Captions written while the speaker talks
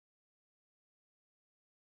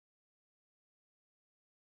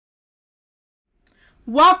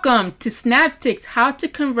Welcome to Snaptics How to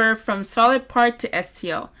Convert from SolidPart to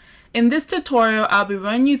STL. In this tutorial, I'll be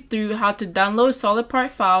running you through how to download SolidPart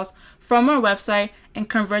files from our website and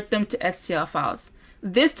convert them to STL files.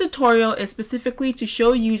 This tutorial is specifically to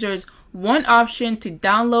show users one option to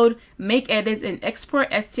download, make edits, and export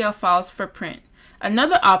STL files for print.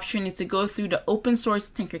 Another option is to go through the open source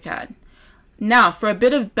Tinkercad. Now, for a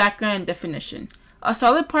bit of background and definition. A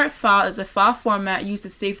SolidPart file is a file format used to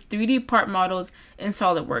save 3D part models in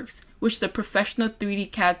SolidWorks, which is the professional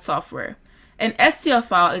 3D CAD software. An STL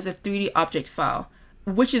file is a 3D object file,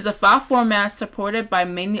 which is a file format supported by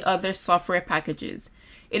many other software packages.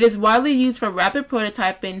 It is widely used for rapid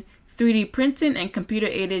prototyping, 3D printing, and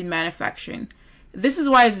computer-aided manufacturing. This is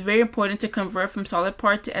why it's very important to convert from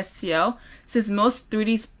SolidPart to STL, since most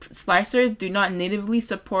 3D slicers do not natively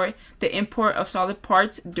support the import of solid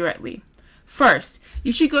parts directly. First,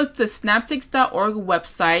 you should go to the snaptics.org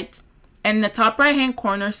website, and in the top right hand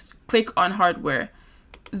corner, click on Hardware.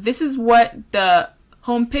 This is what the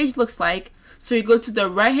home page looks like, so you go to the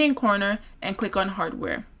right hand corner and click on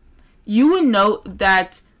Hardware. You will note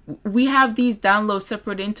that we have these downloads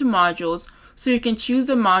separated into modules, so you can choose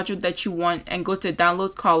the module that you want and go to the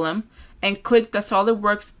Downloads column and click the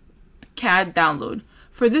SolidWorks CAD download.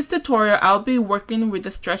 For this tutorial, I'll be working with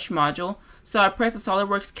the stretch module, so I press the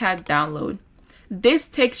SolidWorks CAD download. This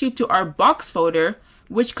takes you to our box folder,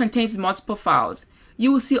 which contains multiple files.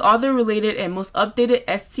 You will see all the related and most updated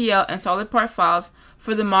STL and SolidPart files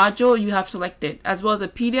for the module you have selected, as well as a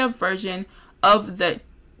PDF version of the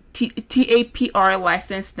TAPR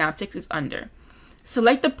license Snaptics is under.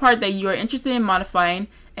 Select the part that you are interested in modifying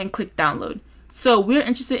and click download. So we're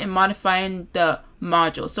interested in modifying the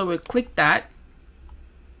module, so we'll click that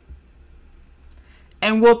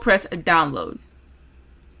and we'll press download.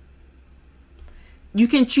 You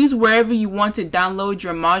can choose wherever you want to download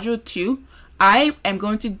your module to. I am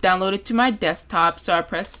going to download it to my desktop, so I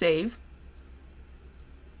press save.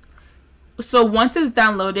 So once it's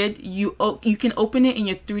downloaded, you can open it in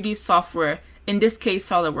your 3D software, in this case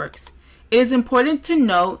SolidWorks. It is important to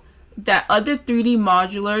note that other 3D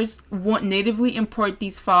modulars won't natively import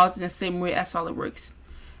these files in the same way as SolidWorks.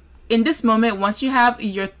 In this moment, once you have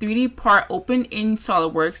your 3D part open in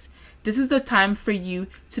SolidWorks, this is the time for you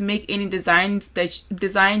to make any design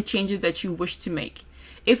changes that you wish to make.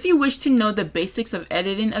 If you wish to know the basics of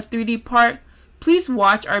editing a 3D part, please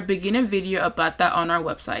watch our beginner video about that on our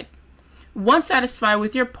website. Once satisfied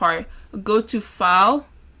with your part, go to File,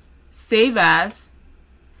 Save As,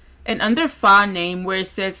 and under File Name where it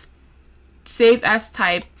says Save As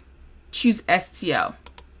Type, choose STL,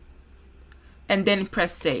 and then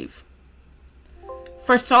press Save.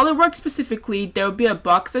 For SolidWorks specifically, there will be a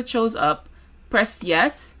box that shows up. Press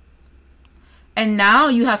Yes, and now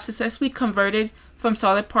you have successfully converted from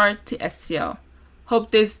SolidPart to STL. Hope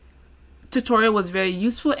this tutorial was very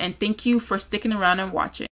useful, and thank you for sticking around and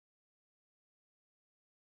watching.